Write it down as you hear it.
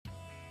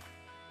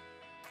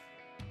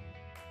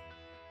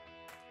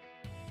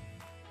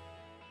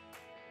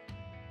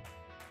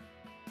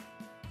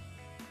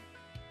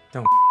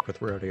Don't with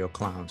rodeo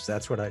clowns.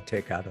 That's what I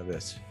take out of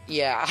this.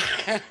 Yeah.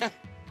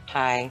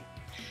 Hi,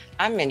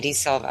 I'm Mindy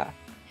Silva.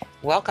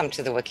 Welcome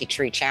to the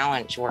WikiTree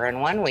Challenge, where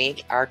in 1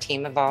 week, our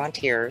team of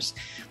volunteers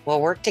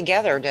will work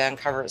together to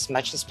uncover as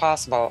much as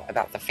possible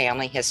about the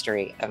family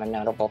history of a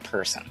notable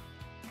person.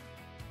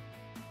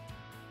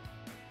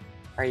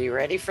 Are you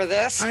ready for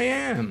this? I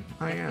am.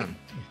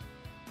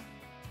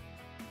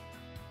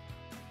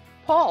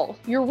 Paul,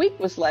 your week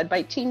was led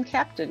by team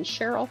captain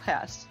Cheryl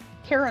Hess.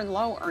 Karen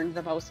Lowe earned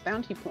the most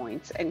bounty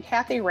points, and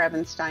Kathy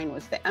Ravenstein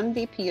was the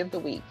MVP of the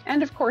week.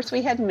 And of course,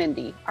 we had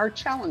Mindy, our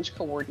challenge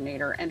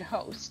coordinator and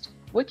host.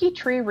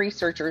 WikiTree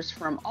researchers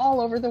from all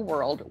over the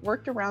world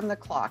worked around the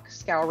clock,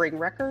 scouring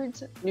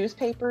records,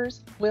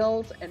 newspapers,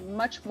 wills, and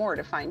much more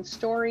to find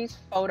stories,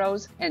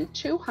 photos, and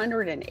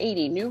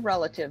 280 new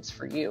relatives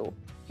for you.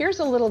 Here's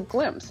a little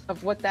glimpse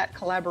of what that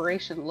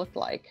collaboration looked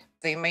like.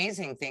 The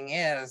amazing thing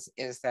is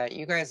that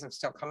you guys have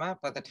still come up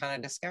with a ton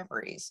of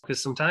discoveries.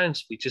 Because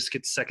sometimes we just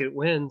get second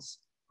wins.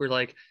 We're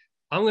like,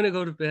 I'm going to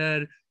go to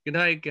bed. Good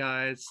night,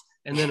 guys.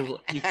 And then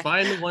you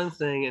find the one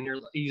thing and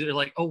you're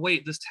like, oh,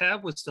 wait, this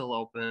tab was still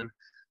open.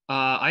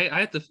 I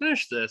have to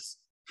finish this.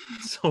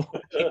 So,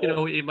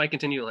 it might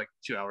continue like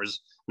 2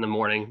 hours in the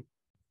morning.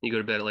 You go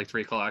to bed at like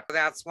 3 o'clock.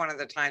 That's one of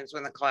the times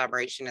when the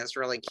collaboration is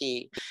really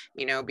key,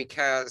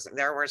 because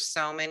there were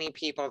so many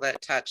people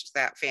that touched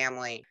that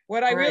family.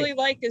 What I really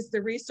like is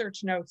the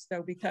research notes,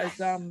 though, because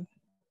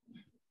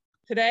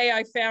today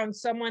I found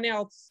someone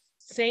else,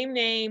 same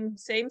name,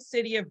 same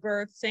city of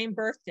birth, same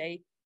birth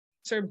date,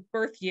 so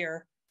birth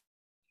year,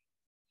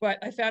 but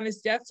I found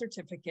his death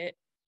certificate,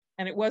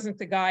 and it wasn't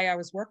the guy I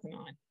was working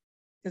on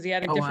because he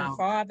had a different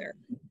father.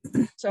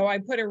 So I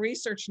put a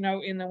research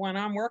note in the one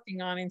I'm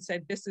working on and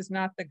said, this is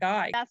not the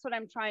guy. That's what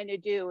I'm trying to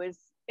do is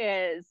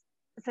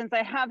since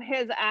I have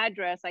his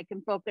address, I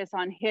can focus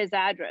on his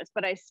address,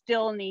 but I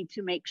still need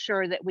to make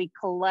sure that we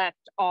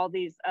collect all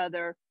these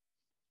other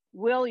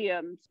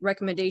Williams.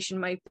 Recommendation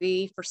might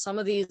be for some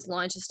of these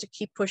lines just to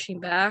keep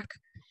pushing back.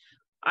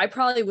 I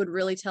probably would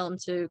really tell him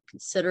to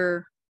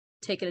consider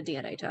taking a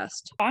DNA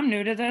test. I'm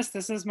new to this.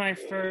 This is my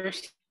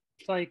first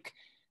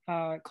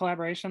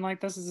collaboration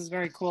like this. This is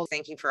very cool.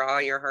 Thank you for all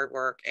your hard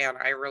work, and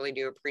I really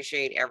do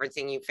appreciate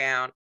everything you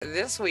found.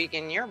 This week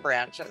in your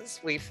branches,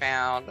 we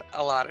found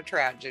a lot of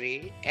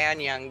tragedy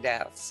and young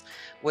deaths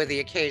with the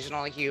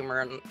occasional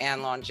humor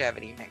and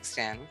longevity mixed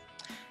in.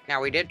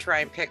 Now, we did try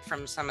and pick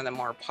from some of the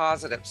more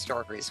positive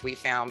stories we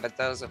found, but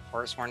those, of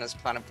course, weren't as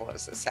plentiful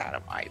as the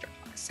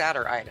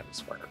sadder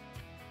items were.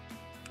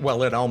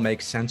 Well, it all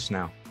makes sense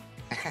now.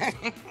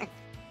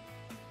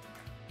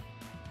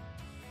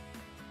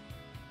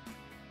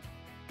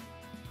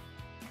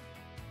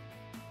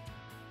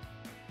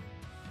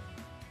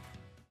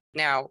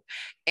 Now,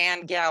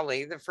 Anne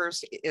Galley, the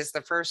first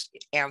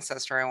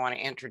ancestor I want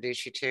to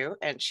introduce you to,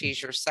 and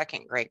she's your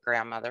second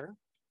great-grandmother.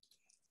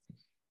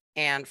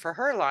 And for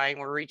her line,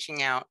 we're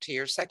reaching out to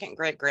your second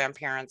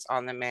great-grandparents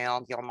on the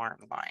male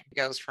Gilmartin line. It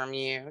goes from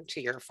you to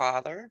your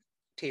father,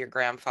 to your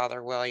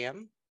grandfather,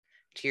 William,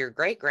 to your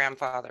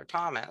great-grandfather,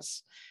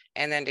 Thomas,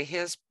 and then to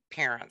his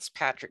parents,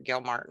 Patrick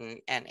Gilmartin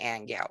and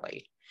Anne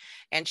Galley.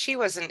 And she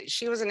was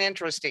an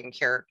interesting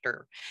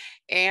character.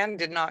 Anne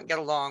did not get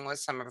along with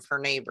some of her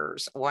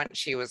neighbors once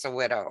she was a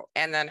widow.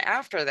 And then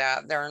after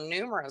that, there are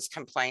numerous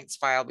complaints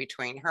filed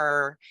between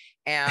her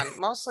and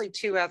mostly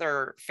 2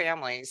 other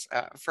families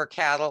for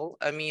cattle,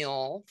 a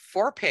mule,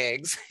 4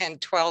 pigs,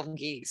 and 12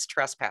 geese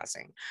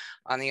trespassing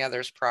on the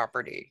other's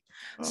property.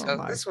 Oh, so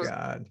my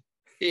God.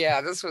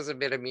 Yeah, this was a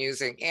bit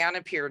amusing. Anne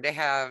appeared to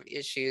have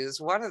issues.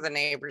 One of the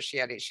neighbors she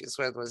had issues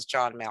with was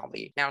John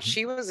Melby. Now,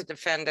 she was a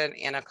defendant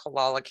in a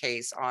Kalala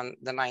case on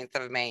the 9th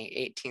of May,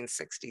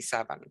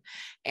 1867,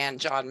 and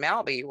John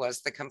Melby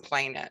was the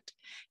complainant.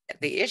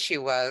 The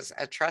issue was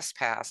a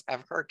trespass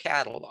of her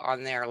cattle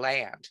on their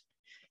land.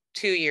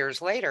 2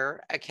 years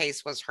later, a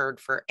case was heard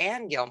for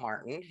Anne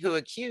Gilmartin, who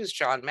accused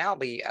John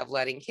Melby of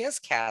letting his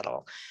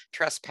cattle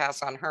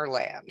trespass on her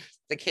land.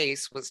 The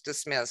case was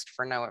dismissed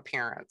for no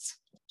appearance.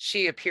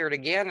 She appeared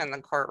again in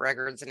the court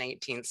records in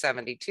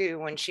 1872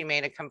 when she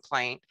made a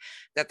complaint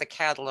that the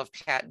cattle of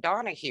Pat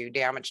Donahue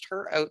damaged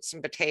her oats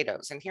and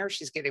potatoes. And here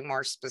she's getting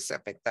more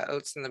specific. The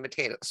oats and the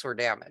potatoes were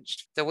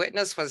damaged. The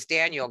witness was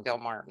Daniel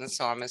Gilmartin,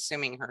 so I'm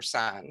assuming her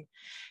son.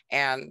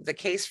 And the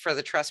case for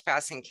the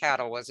trespassing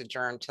cattle was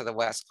adjourned to the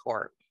West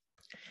Court.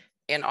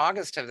 In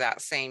August of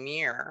that same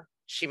year,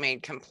 she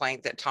made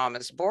complaint that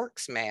Thomas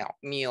Bork's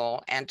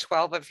mule and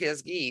 12 of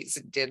his geese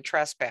did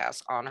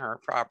trespass on her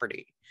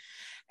property.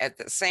 At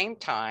the same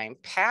time,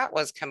 Pat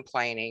was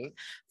complaining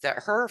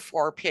that her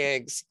 4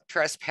 pigs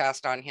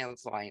trespassed on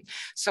his line.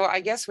 So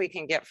I guess we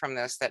can get from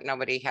this that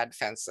nobody had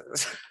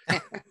fences.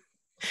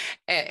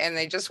 And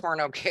they just weren't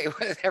okay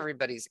with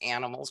everybody's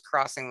animals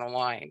crossing the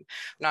line.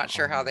 Not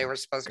sure how they were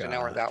supposed to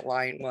know where that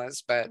line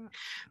was, but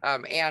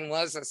Anne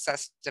was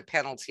assessed a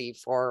penalty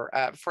for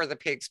the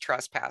pigs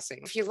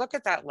trespassing. If you look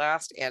at that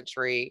last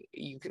entry,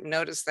 you can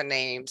notice the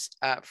names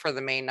for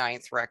the May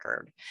 9th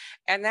record.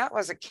 And that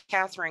was a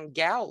Catherine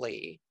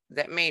Gowley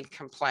that made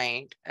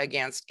complaint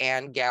against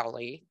Anne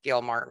Gowley,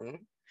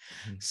 Gilmartin.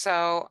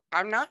 So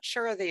I'm not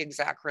sure of the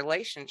exact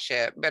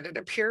relationship, but it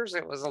appears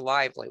it was a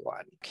lively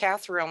one.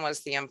 Catherine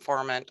was the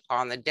informant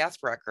on the death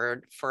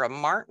record for a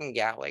Martin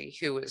Galley,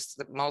 who was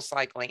most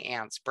likely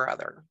Anne's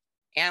brother.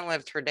 Anne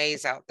lived her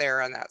days out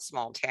there in that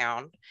small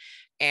town.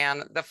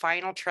 And the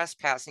final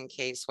trespassing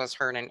case was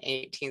heard in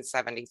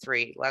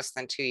 1873, less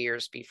than 2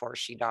 years before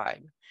she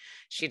died.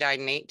 She died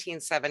in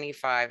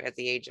 1875 at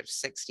the age of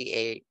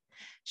 68.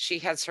 She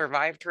had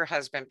survived her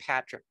husband,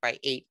 Patrick, by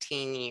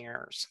 18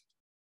 years.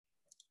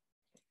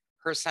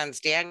 Her sons,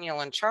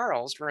 Daniel and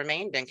Charles,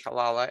 remained in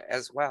Killala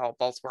as well,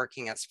 both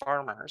working as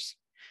farmers.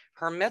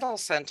 Her middle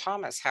son,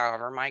 Thomas,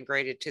 however,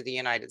 migrated to the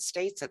United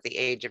States at the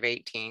age of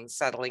 18,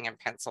 settling in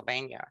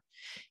Pennsylvania.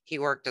 He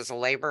worked as a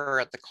laborer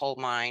at the coal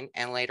mine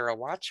and later a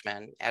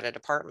watchman at a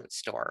department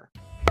store.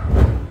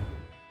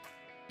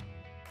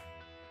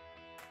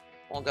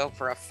 We'll go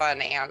for a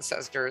fun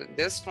ancestor.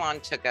 This one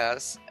took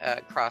us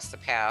across the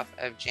path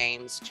of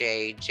James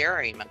J.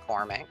 Jerry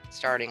McCormick,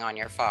 starting on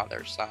your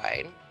father's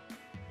side,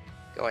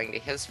 going to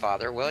his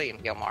father, William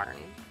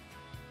Gilmartin,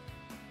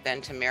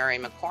 then to Mary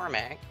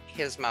McCormick,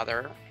 his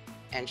mother,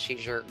 and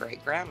she's your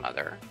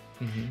great-grandmother,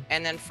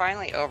 and then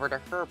finally over to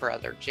her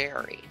brother,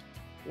 Jerry.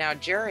 Now,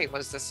 Jerry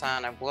was the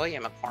son of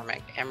William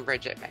McCormick and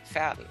Bridget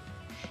McFadden.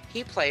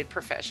 He played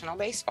professional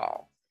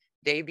baseball,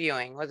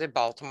 debuting with the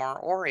Baltimore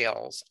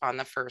Orioles on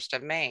the 1st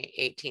of May,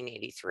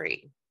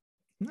 1883.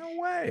 No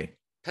way.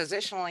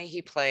 Positionally,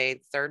 he played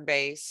third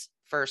base,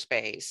 first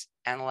base,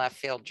 and left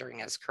field during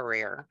his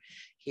career.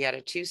 He had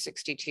a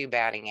 .262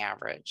 batting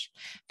average,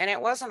 and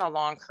it wasn't a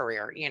long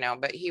career,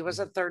 but he was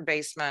a third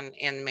baseman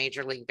in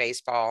Major League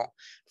Baseball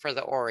for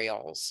the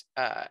Orioles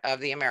of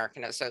the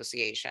American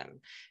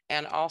Association,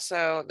 and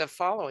also the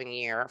following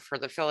year for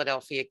the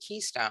Philadelphia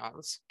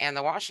Keystones and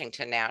the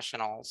Washington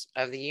Nationals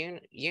of the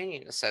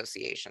Union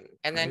Association.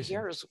 And then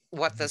here's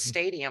what the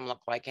stadium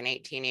looked like in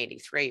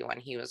 1883 when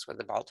he was with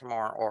the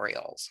Baltimore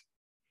Orioles.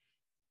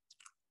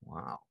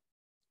 Wow.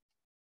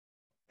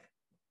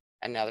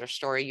 Another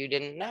story you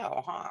didn't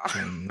know,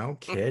 huh? No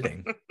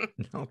kidding.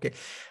 Okay.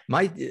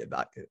 My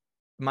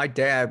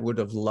dad would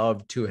have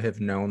loved to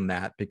have known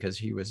that because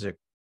he was a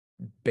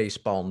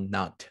baseball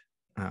nut.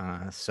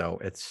 So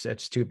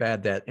it's too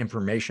bad that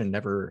information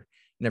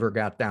never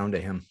got down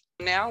to him.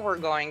 Now we're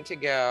going to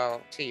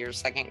go to your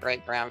second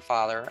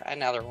great-grandfather,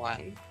 another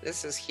one.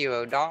 This is Hugh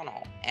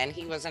O'Donnell, and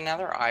he was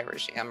another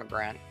Irish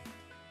immigrant.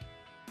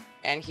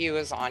 And he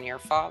was on your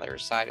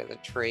father's side of the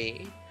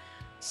tree.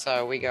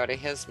 So we go to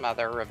his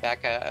mother,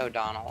 Rebecca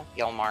O'Donnell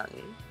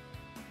Gilmartin,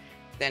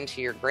 then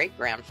to your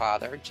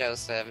great-grandfather,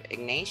 Joseph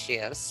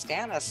Ignatius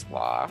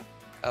Stanislaw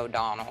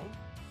O'Donnell.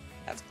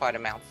 That's quite a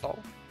mouthful.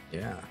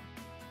 Yeah.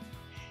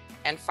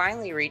 And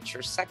finally reach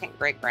your second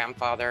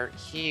great-grandfather,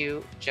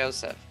 Hugh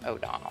Joseph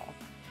O'Donnell,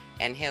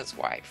 and his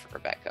wife,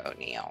 Rebecca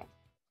O'Neill.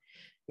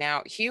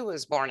 Now, Hugh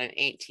was born in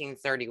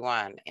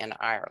 1831 in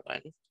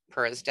Ireland,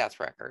 per his death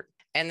record.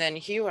 And then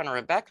Hugh and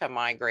Rebecca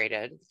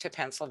migrated to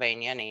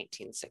Pennsylvania in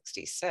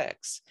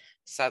 1866,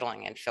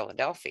 settling in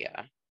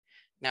Philadelphia.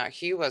 Now,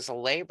 Hugh was a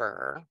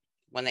laborer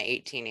when the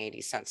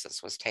 1880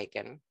 census was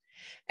taken.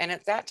 And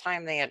at that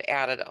time, they had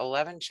added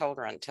 11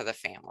 children to the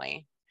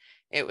family.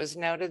 It was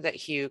noted that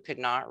Hugh could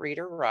not read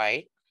or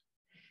write.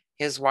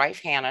 His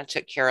wife, Hannah,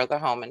 took care of the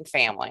home and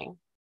family.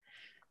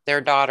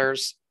 Their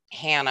daughters,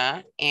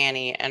 Hannah,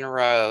 Annie, and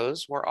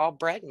Rose, were all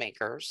bread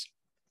makers.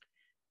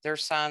 Their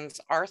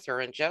sons, Arthur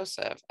and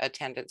Joseph,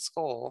 attended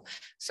school.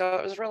 So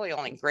it was really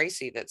only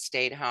Gracie that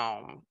stayed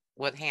home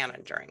with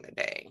Hannah during the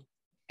day.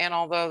 And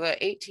although the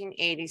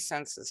 1880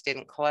 census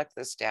didn't collect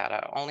this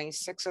data, only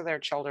 6 of their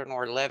children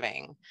were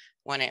living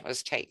when it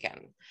was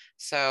taken.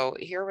 So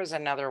here was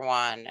another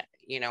one,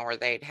 where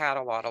they'd had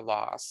a lot of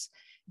loss.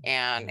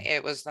 And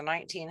it was the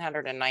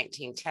 1900 and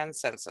 1910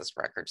 census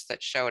records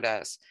that showed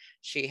us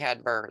she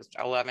had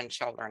birthed 11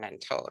 children in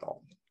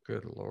total.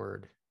 Good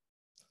Lord.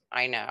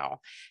 I know.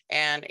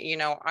 And,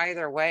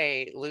 either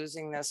way,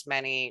 losing this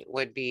many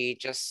would be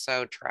just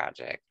so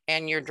tragic.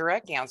 And your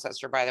direct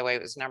ancestor, by the way,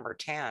 was number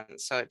 10.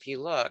 So if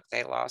you look,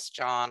 they lost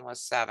John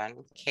was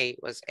 7, Kate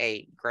was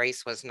 8,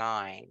 Grace was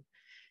 9,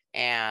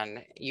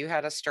 and you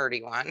had a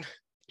sturdy one.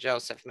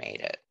 Joseph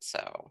made it.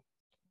 So.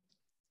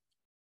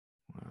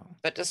 Wow.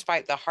 But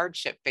despite the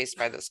hardship faced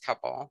by this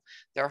couple,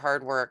 their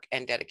hard work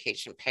and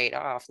dedication paid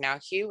off. Now,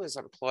 Hugh was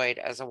employed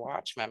as a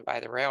watchman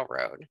by the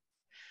railroad.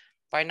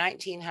 By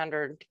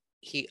 1900,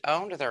 he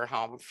owned their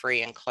home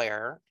free and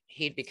clear.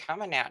 He'd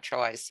become a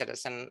naturalized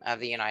citizen of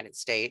the United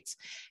States,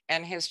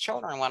 and his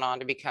children went on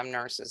to become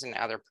nurses and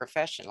other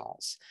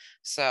professionals.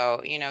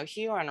 So,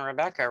 Hugh and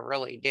Rebecca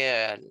really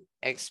did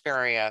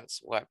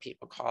experience what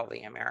people call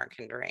the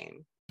American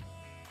dream.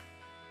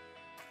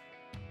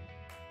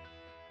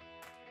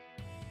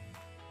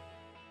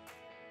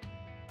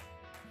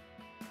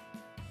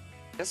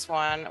 This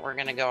one, we're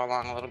going to go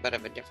along a little bit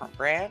of a different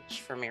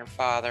branch from your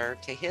father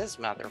to his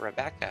mother,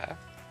 Rebecca,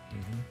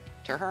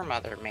 to her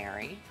mother,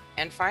 Mary,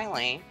 and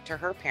finally to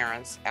her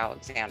parents,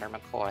 Alexander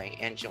McCoy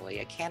and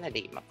Julia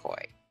Kennedy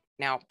McCoy.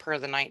 Now, per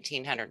the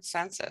 1900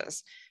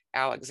 census,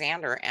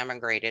 Alexander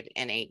emigrated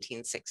in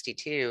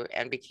 1862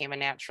 and became a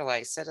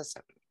naturalized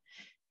citizen.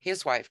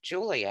 His wife,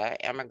 Julia,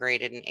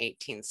 emigrated in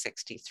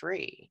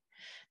 1863.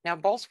 Now,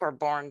 both were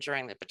born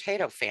during the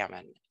potato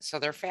famine, so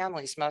their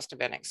families must have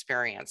been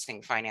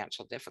experiencing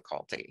financial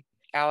difficulty.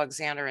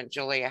 Alexander and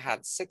Julia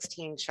had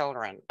 16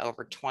 children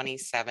over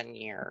 27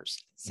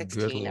 years.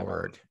 16 Good of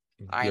Lord.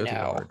 them. I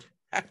know. Lord.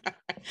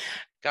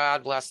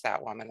 God bless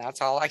that woman.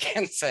 That's all I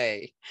can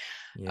say.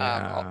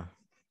 Yeah.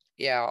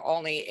 Yeah,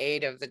 only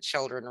 8 of the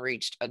children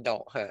reached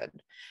adulthood.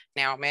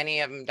 Now, many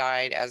of them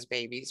died as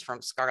babies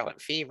from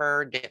scarlet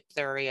fever,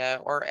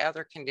 diphtheria, or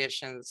other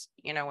conditions,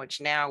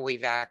 which now we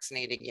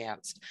vaccinate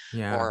against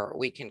or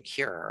we can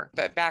cure.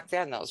 But back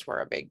then, those were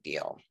a big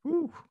deal.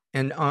 Ooh.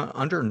 And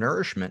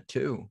undernourishment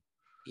too.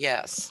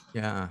 Yes.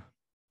 Yeah.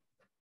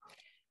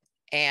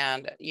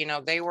 And,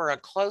 they were a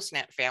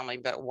close-knit family,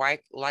 but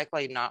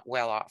likely not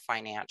well off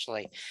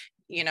financially.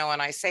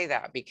 And I say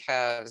that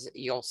because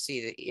you'll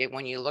see that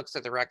when you look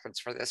through the records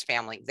for this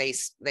family,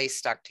 they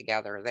stuck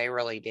together. They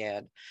really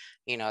did.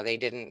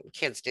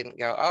 Kids didn't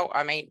go, oh,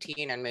 I'm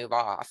 18 and move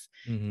off.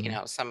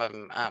 Mm-hmm. Some of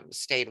them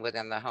stayed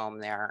within the home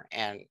there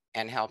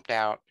and helped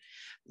out.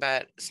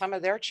 But some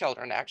of their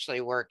children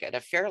actually worked at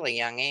a fairly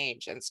young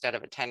age instead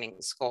of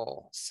attending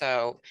school.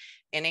 So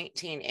in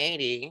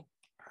 1880,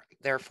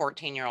 their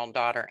 14-year-old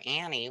daughter,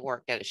 Annie,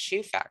 worked at a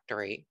shoe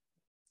factory.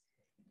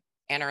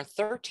 And her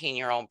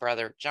 13-year-old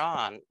brother,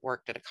 John,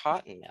 worked at a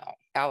cotton mill.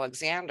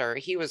 Alexander,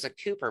 he was a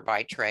cooper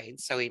by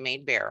trade, so he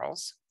made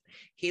barrels.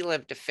 He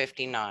lived to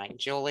 59,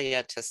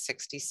 Julia to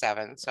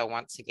 67. So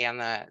once again,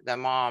 the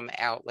mom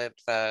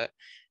outlived the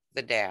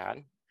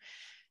dad.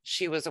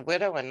 She was a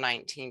widow in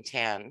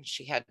 1910.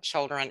 She had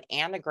children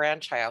and a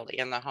grandchild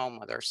in the home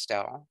with her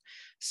still.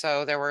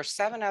 So there were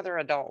 7 other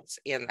adults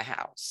in the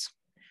house.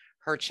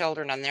 Her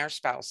children and their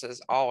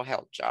spouses all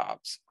held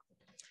jobs.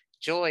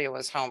 Julia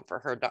was home for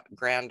her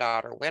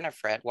granddaughter,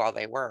 Winifred, while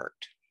they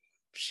worked.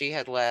 She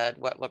had led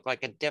what looked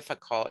like a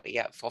difficult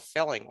yet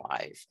fulfilling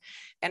life.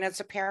 And it's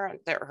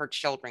apparent that her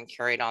children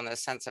carried on the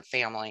sense of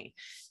family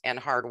and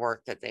hard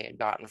work that they had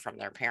gotten from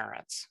their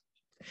parents.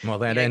 Well,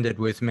 that ended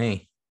with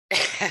me.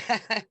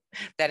 That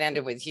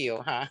ended with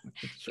you, huh?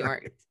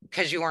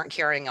 Because you weren't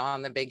carrying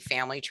on the big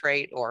family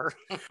trait or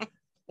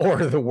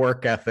the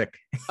work ethic.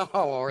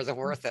 Or the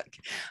worth it.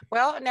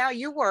 Well, now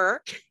you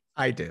work.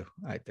 I do.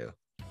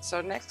 So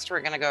next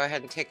we're going to go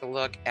ahead and take a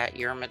look at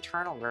your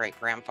maternal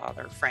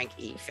great-grandfather, Frank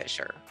E.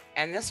 Fisher.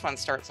 And this one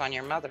starts on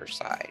your mother's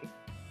side.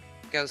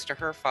 It goes to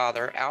her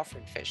father,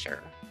 Alfred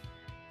Fisher,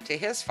 to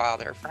his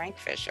father, Frank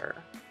Fisher.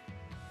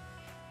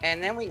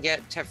 And then we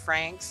get to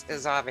Frank's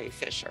Xavier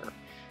Fisher,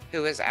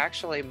 who is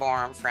actually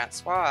born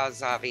Francois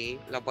Xavier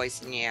Le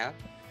Boissonniere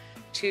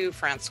to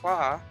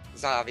Francois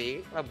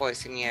Xavier Le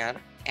Boissonniere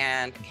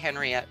and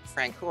Henriette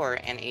Francoeur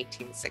in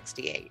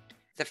 1868.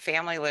 The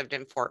family lived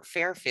in Fort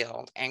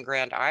Fairfield and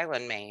Grand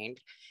Island, Maine,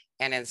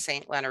 and in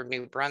St. Leonard,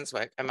 New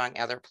Brunswick, among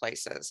other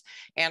places.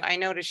 And I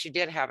noticed you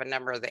did have a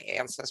number of the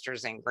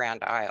ancestors in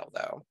Grand Isle,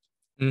 though.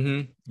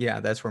 Mm-hmm.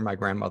 Yeah, that's where my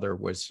grandmother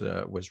was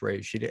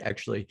raised. She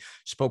actually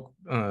spoke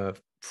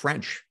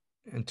French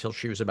until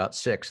she was about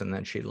 6, and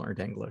then she learned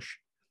English.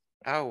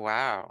 Oh,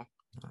 wow.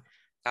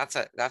 That's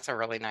a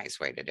really nice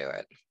way to do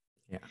it.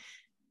 Yeah.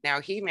 Now,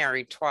 he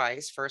married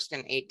twice, first in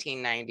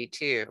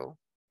 1892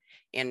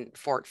 in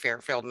Fort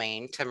Fairfield,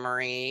 Maine, to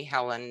Marie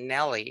Helen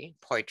Nellie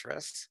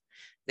Poitras.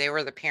 They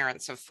were the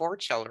parents of 4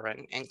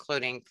 children,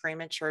 including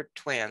premature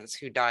twins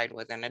who died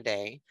within a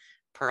day,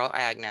 Pearl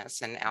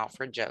Agnes and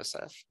Alfred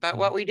Joseph. But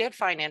what we did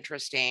find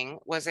interesting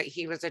was that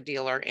he was a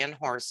dealer in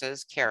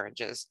horses,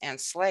 carriages, and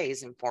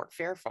sleighs in Fort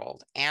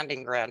Fairfield and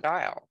in Grand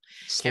Isle.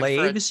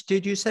 Slaves,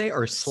 did you say,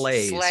 or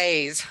sleighs?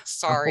 Sleighs,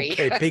 sorry.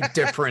 Okay, big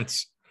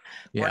difference.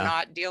 Yeah. We're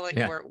not dealing.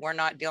 Yeah. We're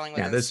not dealing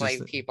with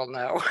enslaved people.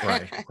 No.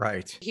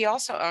 Right. He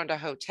also owned a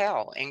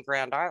hotel in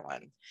Grand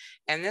Island,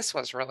 and this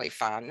was really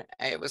fun.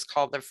 It was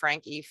called the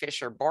Frank E.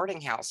 Fisher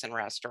Boarding House and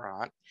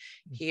Restaurant.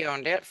 He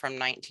owned it from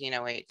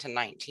 1908 to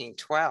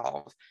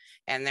 1912,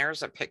 and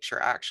there's a picture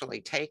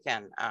actually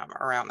taken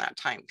around that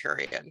time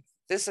period.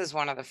 This is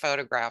one of the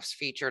photographs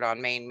featured on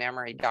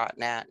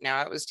mainmemory.net.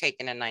 Now, it was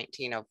taken in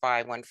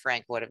 1905 when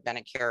Frank would have been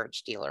a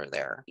carriage dealer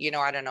there.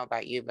 I don't know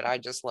about you, but I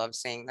just love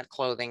seeing the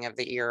clothing of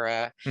the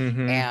era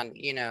and,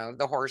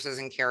 the horses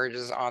and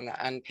carriages on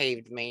the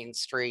unpaved main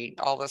street,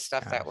 all the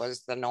stuff that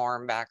was the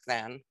norm back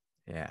then.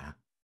 Yeah.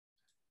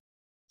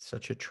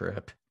 Such a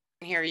trip.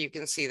 Here you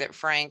can see that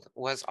Frank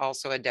was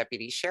also a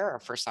deputy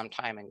sheriff for some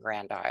time in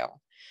Grand Isle.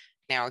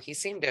 Now, he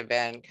seemed to have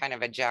been kind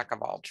of a jack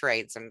of all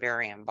trades and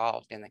very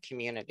involved in the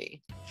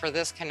community. For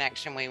this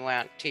connection, we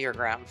went to your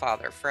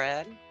grandfather,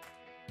 Fred,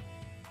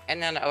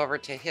 and then over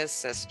to his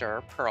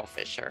sister, Pearl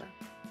Fisher.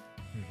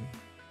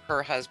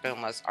 Her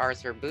husband was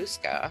Arthur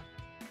Busca,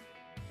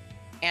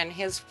 and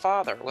his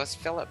father was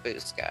Philip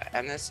Busca,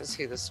 and this is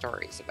who the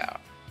story's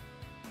about.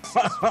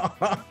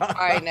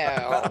 I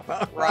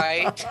know,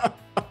 right?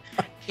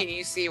 Can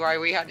you see why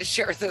we had to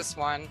share this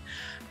one?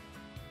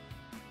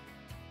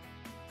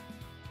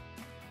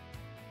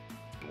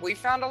 We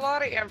found a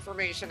lot of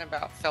information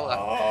about Philip.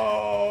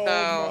 Oh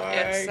So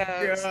it my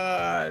says,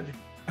 God.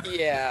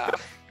 yeah.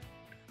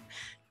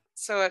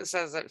 So it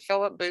says that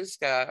Philip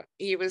Busca,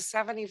 he was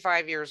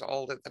 75 years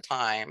old at the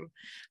time.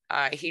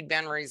 He'd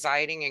been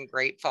residing in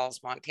Great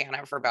Falls,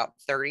 Montana for about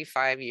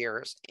 35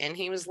 years, and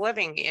he was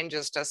living in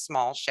just a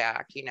small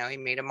shack. You know, he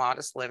made a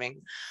modest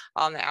living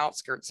on the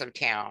outskirts of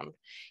town.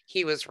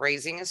 He was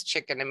raising his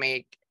chicken to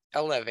make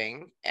a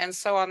living. And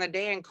so on the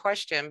day in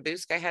question,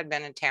 Busca had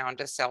been in town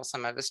to sell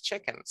some of his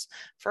chickens,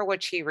 for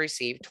which he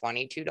received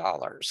 $22.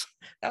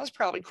 That was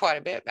probably quite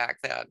a bit back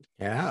then.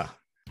 Yeah.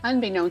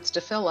 Unbeknownst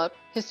to Philip,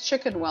 his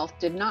chicken wealth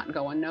did not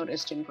go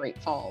unnoticed in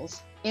Great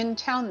Falls. In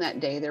town that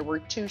day, there were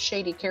two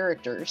shady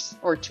characters,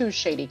 or two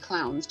shady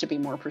clowns to be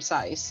more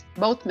precise.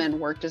 Both men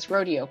worked as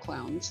rodeo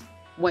clowns.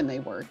 When they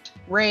worked.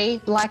 Ray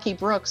Blackie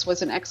Brooks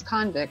was an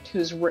ex-convict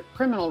whose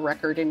criminal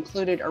record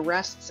included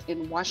arrests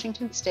in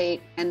Washington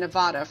State and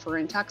Nevada for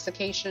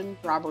intoxication,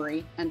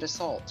 robbery, and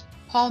assault.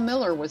 Paul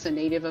Miller was a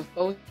native of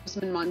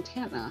Bozeman,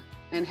 Montana,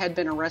 and had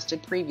been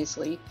arrested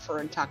previously for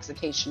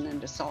intoxication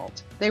and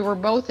assault. They were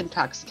both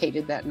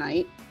intoxicated that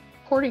night.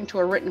 According to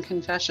a written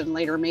confession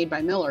later made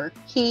by Miller,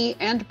 he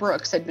and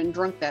Brooks had been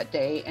drunk that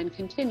day and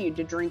continued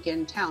to drink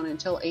in town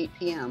until 8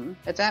 p.m.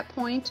 At that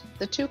point,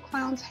 the two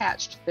clowns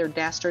hatched their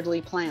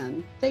dastardly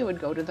plan. They would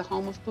go to the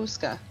home of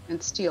Busca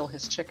and steal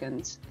his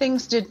chickens.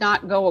 Things did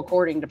not go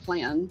according to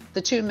plan.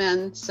 The two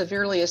men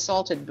severely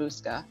assaulted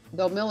Busca,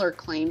 though Miller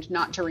claimed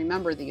not to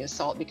remember the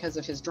assault because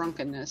of his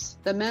drunkenness.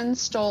 The men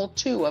stole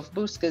two of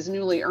Busca's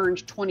newly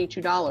earned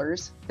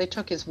 $22. They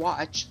took his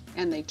watch,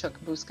 and they took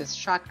Busca's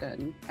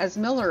shotgun. As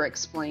Miller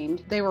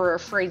explained, they were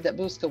afraid that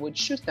Busca would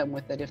shoot them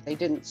with it if they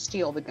didn't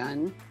steal the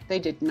gun. They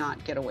did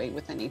not get away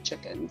with any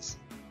chickens.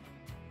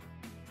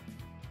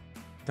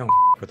 Don't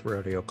with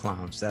rodeo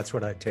clowns. That's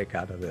what I take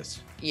out of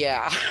this.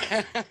 Yeah.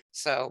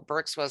 So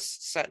Brooks was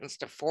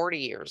sentenced to 40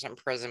 years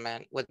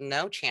imprisonment with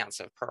no chance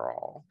of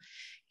parole.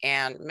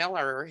 And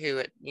Miller,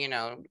 who, you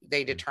know,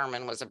 they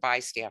determined was a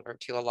bystander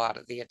to a lot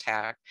of the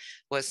attack,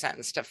 was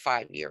sentenced to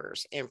 5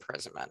 years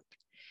imprisonment.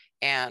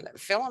 And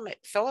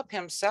Philip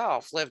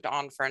himself lived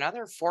on for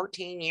another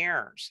 14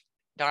 years,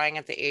 dying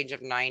at the age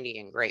of 90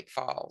 in Great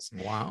Falls.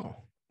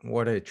 Wow.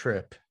 What a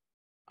trip.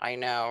 I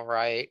know,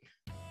 right?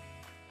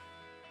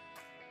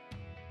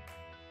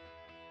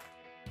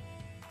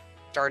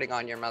 Starting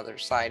on your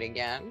mother's side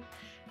again,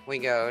 we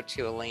go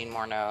to Aline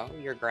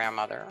Morneau, your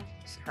grandmother,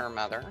 her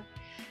mother,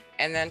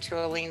 and then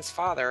to Aline's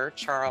father,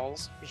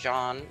 Charles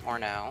Jean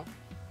Morneau,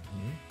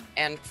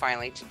 and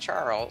finally to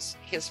Charles,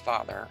 his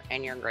father,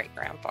 and your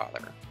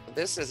great-grandfather.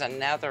 This is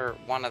another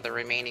one of the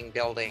remaining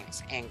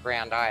buildings in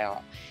Grand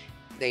Isle.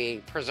 They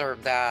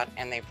preserved that,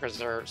 and they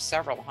preserved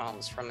several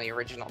homes from the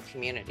original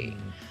community.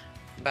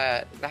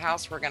 But the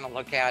house we're going to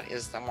look at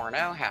is the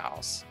Morneau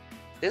house.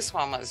 This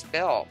one was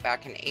built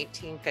back in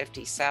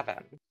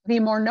 1857. The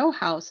Morneau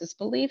house is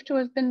believed to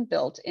have been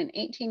built in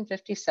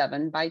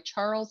 1857 by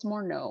Charles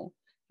Morneau,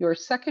 your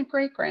second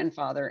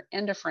great-grandfather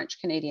and a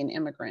French-Canadian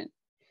immigrant.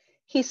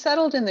 He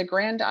settled in the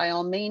Grand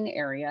Isle, Maine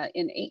area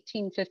in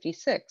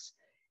 1856,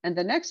 and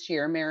the next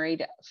year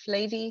married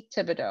Flavie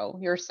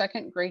Thibodeau, your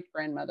second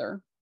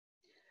great-grandmother.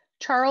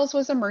 Charles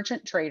was a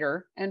merchant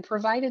trader and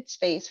provided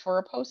space for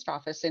a post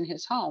office in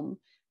his home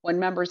when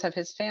members of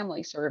his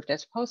family served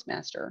as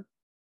postmaster.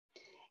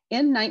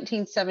 In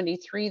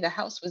 1973, the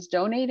house was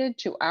donated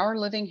to Our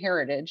Living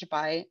Heritage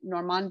by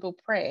Normande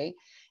Beaupré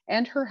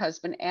and her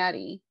husband,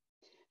 Addie.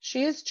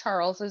 She is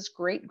Charles's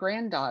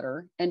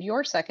great-granddaughter and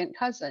your second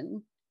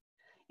cousin.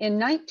 In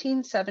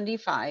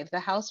 1975, the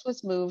house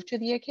was moved to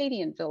the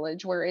Acadian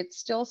Village, where it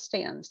still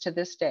stands to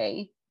this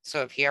day.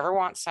 So if you ever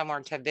want somewhere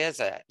to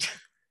visit.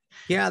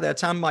 Yeah,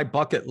 that's on my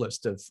bucket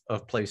list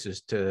of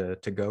places to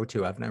go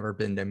to. I've never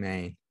been to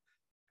Maine.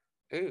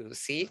 Ooh,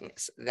 see,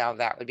 now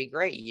that would be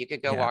great. You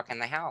could go walk in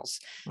the house.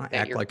 I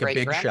act like a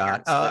big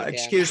shot.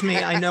 Excuse me,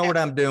 I know what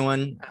I'm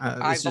doing.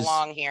 I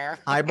belong here.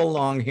 I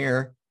belong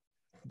here.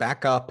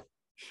 Back up.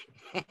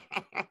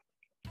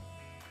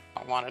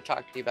 I want to talk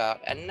to you about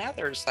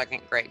another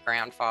second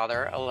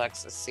great-grandfather,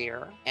 Alexis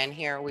Cyr. And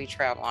here we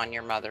travel on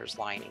your mother's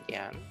line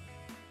again,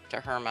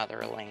 to her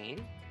mother,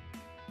 Elaine,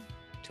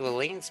 to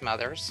Elaine's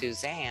mother,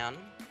 Suzanne,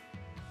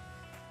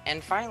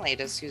 and finally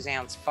to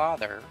Suzanne's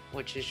father,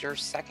 which is your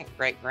second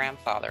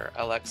great-grandfather,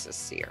 Alexis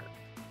Cyr.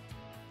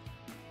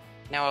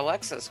 Now,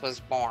 Alexis was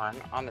born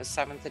on the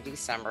 7th of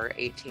December,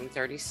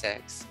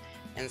 1836,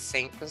 in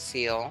St.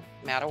 Basile,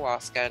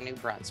 Madawaska, New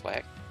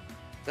Brunswick,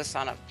 the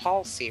son of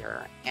Paul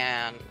Cyr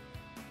and,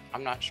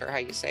 I'm not sure how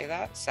you say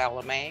that,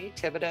 Salome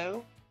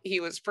Thibodeau.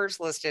 He was first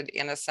listed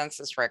in a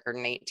census record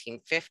in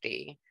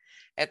 1850.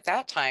 At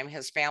that time,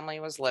 his family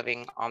was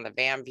living on the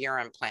Van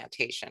Buren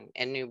plantation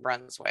in New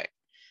Brunswick.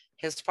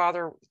 His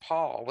father,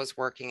 Paul, was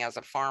working as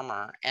a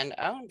farmer and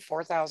owned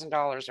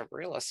 $4,000 of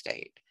real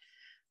estate.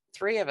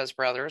 3 of his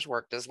brothers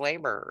worked as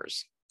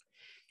laborers.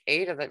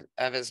 8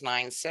 of his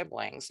 9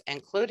 siblings,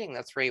 including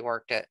the 3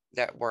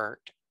 that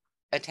worked,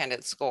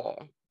 attended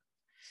school.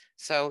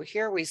 So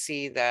here we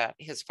see that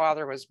his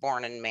father was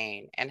born in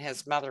Maine and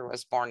his mother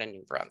was born in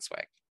New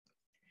Brunswick.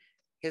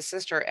 His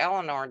sister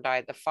Eleanor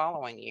died the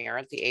following year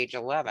at the age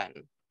of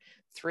 11.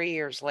 3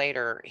 years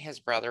later, his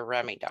brother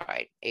Remy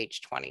died,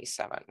 age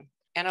 27.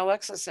 And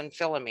Alexis and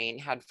Philomene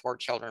had 4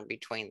 children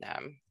between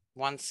them,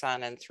 1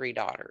 son and 3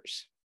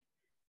 daughters.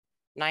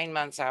 9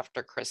 months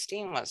after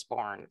Christine was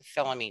born,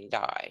 Philomene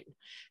died.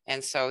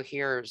 And so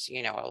here's,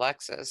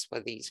 Alexis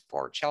with these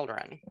 4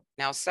 children.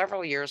 Now,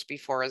 several years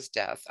before his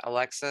death,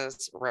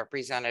 Alexis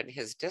represented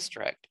his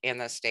district in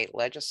the state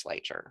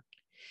legislature.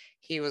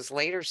 He was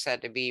later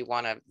said to be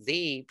one of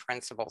the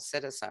principal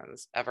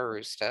citizens of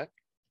Aroostook.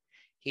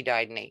 He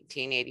died in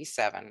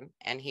 1887,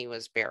 and he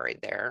was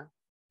buried there.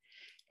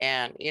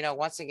 And,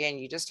 once again,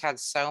 you just had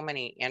so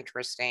many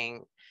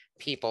interesting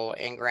people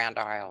in Grand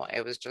Isle.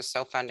 It was just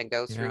so fun to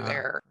go through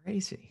there.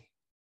 Crazy.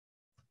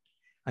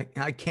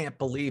 I can't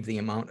believe the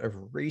amount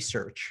of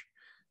research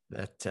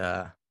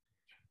that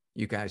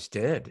you guys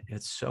did.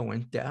 It's so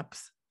in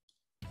depth.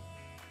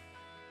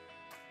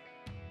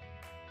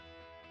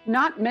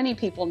 Not many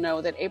people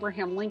know that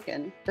Abraham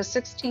Lincoln, the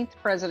 16th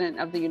President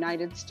of the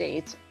United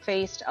States,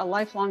 faced a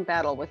lifelong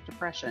battle with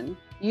depression.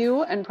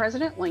 You and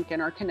President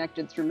Lincoln are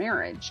connected through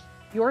marriage.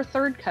 Your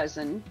third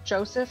cousin,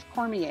 Joseph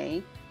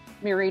Cormier,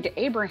 married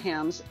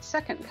Abraham's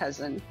second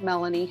cousin,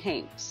 Melanie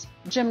Hanks.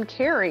 Jim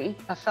Carrey,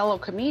 a fellow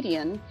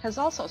comedian, has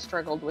also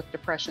struggled with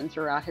depression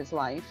throughout his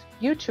life.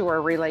 You two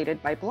are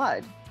related by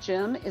blood.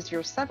 Jim is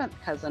your 7th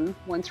cousin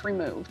once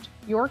removed.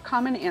 Your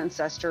common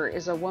ancestor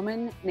is a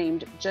woman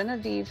named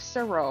Genevieve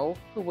Sereau,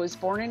 who was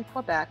born in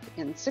Quebec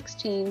in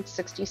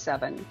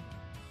 1667.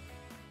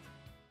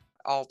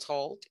 All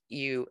told,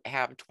 you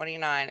have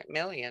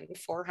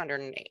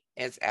 29,400,000,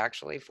 it's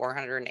actually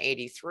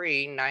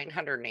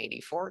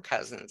 483,984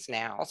 cousins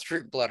now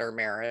through blood or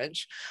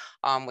marriage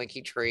on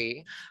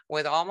WikiTree,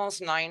 with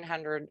almost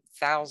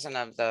 900,000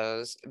 of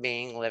those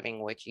being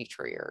living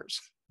WikiTreeers.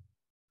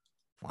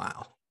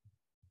 Wow.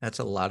 That's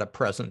a lot of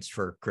presents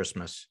for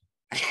Christmas.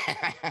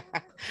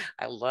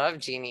 I love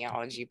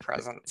genealogy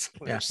presents.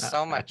 They're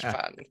so much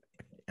fun.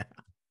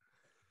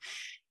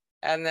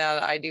 And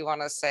then I do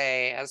want to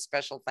say a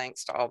special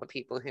thanks to all the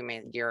people who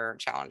made your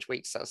challenge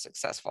week so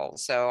successful.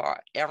 So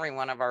every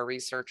one of our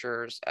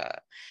researchers,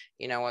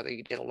 whether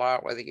you did a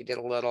lot, whether you did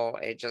a little,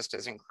 it just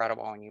is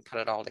incredible when you put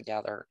it all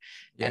together.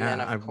 Yeah, and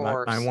then of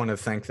course, I want to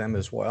thank them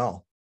as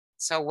well.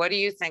 So what do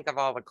you think of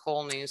all the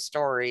cool news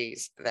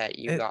stories that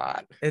you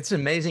got? It's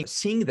amazing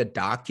seeing the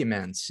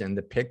documents and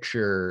the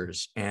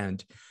pictures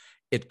and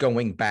it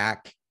going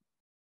back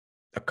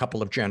a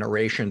couple of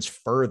generations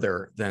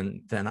further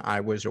than I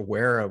was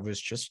aware of.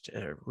 Was just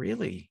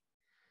really,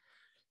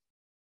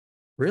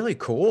 really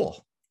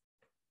cool.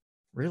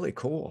 Really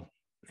cool.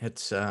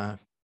 It's, I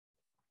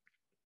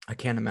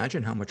can't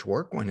imagine how much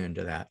work went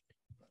into that.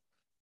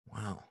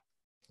 Wow.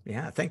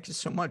 Yeah. Thank you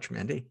so much,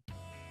 Mindy.